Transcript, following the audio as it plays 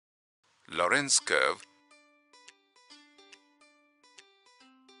Lorenz curve.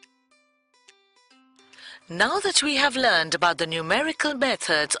 Now that we have learned about the numerical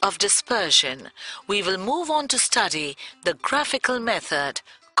methods of dispersion, we will move on to study the graphical method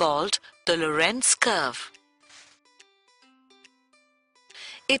called the Lorenz curve.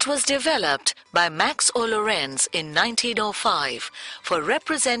 It was developed by Mexus Lorenz in 1905 for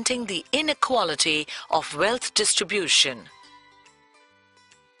representing the inequality of wealth distribution.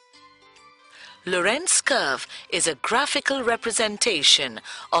 Lorenz curve is a graphical representation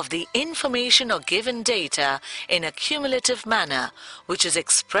of the information or given data in a cumulative manner, which is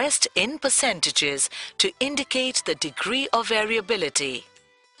expressed in percentages to indicate the degree of variability.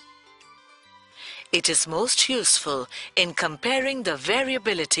 It is most useful in comparing the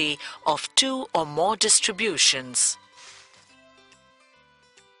variability of two or more distributions.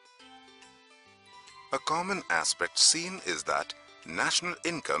 A common aspect seen is that national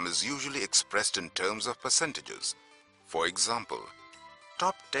income is usually expressed in terms of percentages. For example,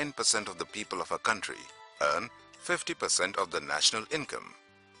 top 10% of the people of a country earn 50% of the national income,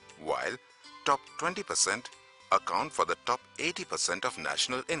 while top 20% account for the top 80% of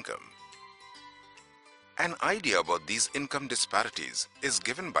national income. An idea about these income disparities is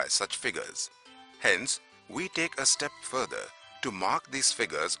given by such figures. Hence, we take a step further to mark these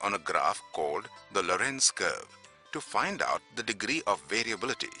figures on a graph called the Lorenz curve to find out the degree of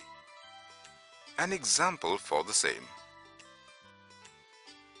variability. An example for the same.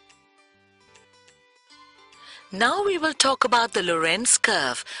 Now we will talk about the Lorenz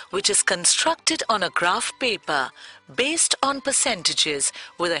curve, which is constructed on a graph paper based on percentages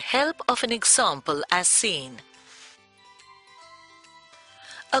with the help of an example as seen.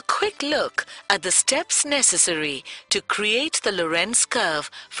 A quick look at the steps necessary to create the Lorenz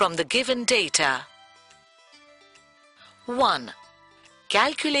curve from the given data. 1.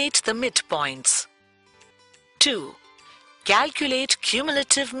 Calculate the midpoints. 2. Calculate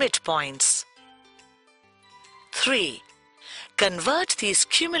cumulative midpoints. 3. Convert these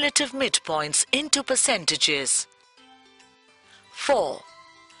cumulative midpoints into percentages. 4.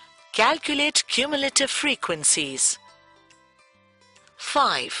 Calculate cumulative frequencies.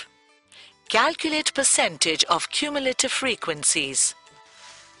 5. Calculate percentage of cumulative frequencies.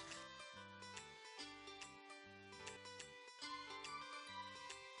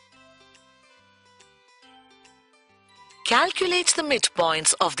 Calculate the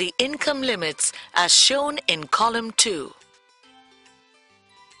midpoints of the income limits as shown in column 2.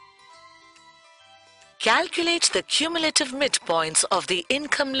 Calculate the cumulative midpoints of the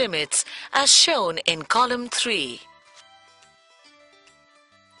income limits as shown in column 3.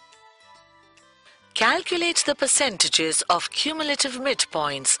 Calculate the percentages of cumulative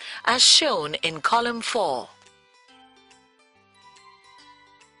midpoints as shown in column 4.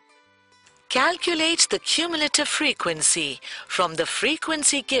 Calculate the cumulative frequency from the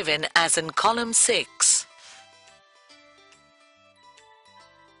frequency given as in column 6.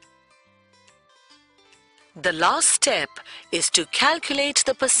 The last step is to calculate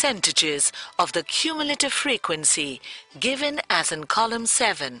the percentages of the cumulative frequency given as in column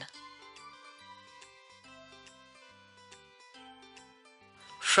 7.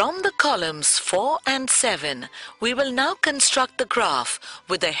 From the columns 4 and 7, we will now construct the graph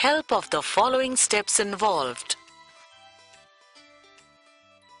with the help of the following steps involved.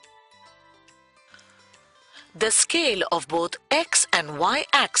 The scale of both x and y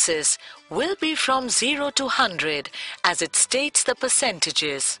axis will be from 0 to 100 as it states the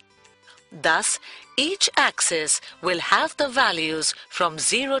percentages. Thus, each axis will have the values from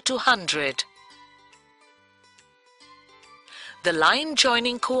 0 to 100. The line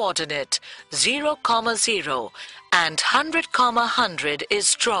joining coordinate 0, 0 and 100, 100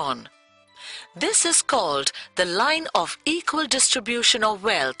 is drawn. This is called the line of equal distribution of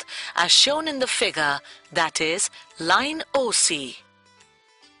wealth as shown in the figure, that is, line OC.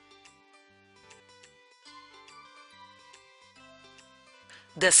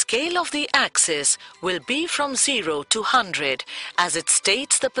 The scale of the axis will be from 0 to 100 as it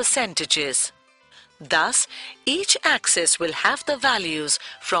states the percentages. Thus, each axis will have the values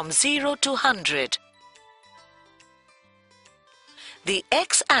from 0 to 100. The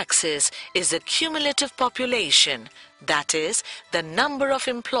x-axis is the cumulative population, that is, the number of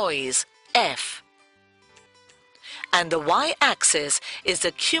employees, F. And the y-axis is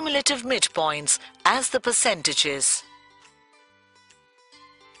the cumulative midpoints as the percentages.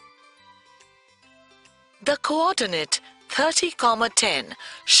 The coordinate 30, 10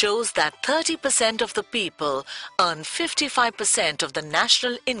 shows that 30% of the people earn 55% of the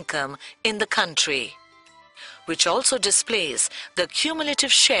national income in the country. which also displays the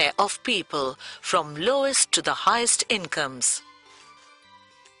cumulative share of people from lowest to the highest incomes.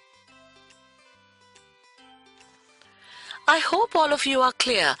 I hope all of you are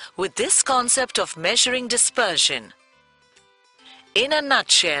clear with this concept of measuring dispersion. In a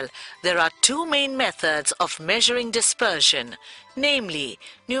nutshell, there are two main methods of measuring dispersion, namely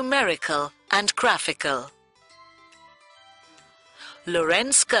numerical and graphical.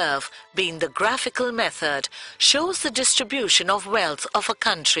 Lorenz Curve, being the graphical method, shows the distribution of wealth of a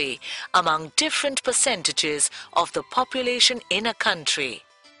country among different percentages of the population in a country.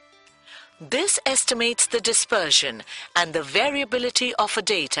 This estimates the dispersion and the variability of a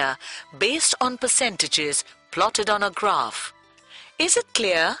data based on percentages plotted on a graph. Is it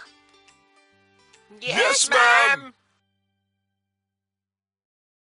clear? Yes, ma'am.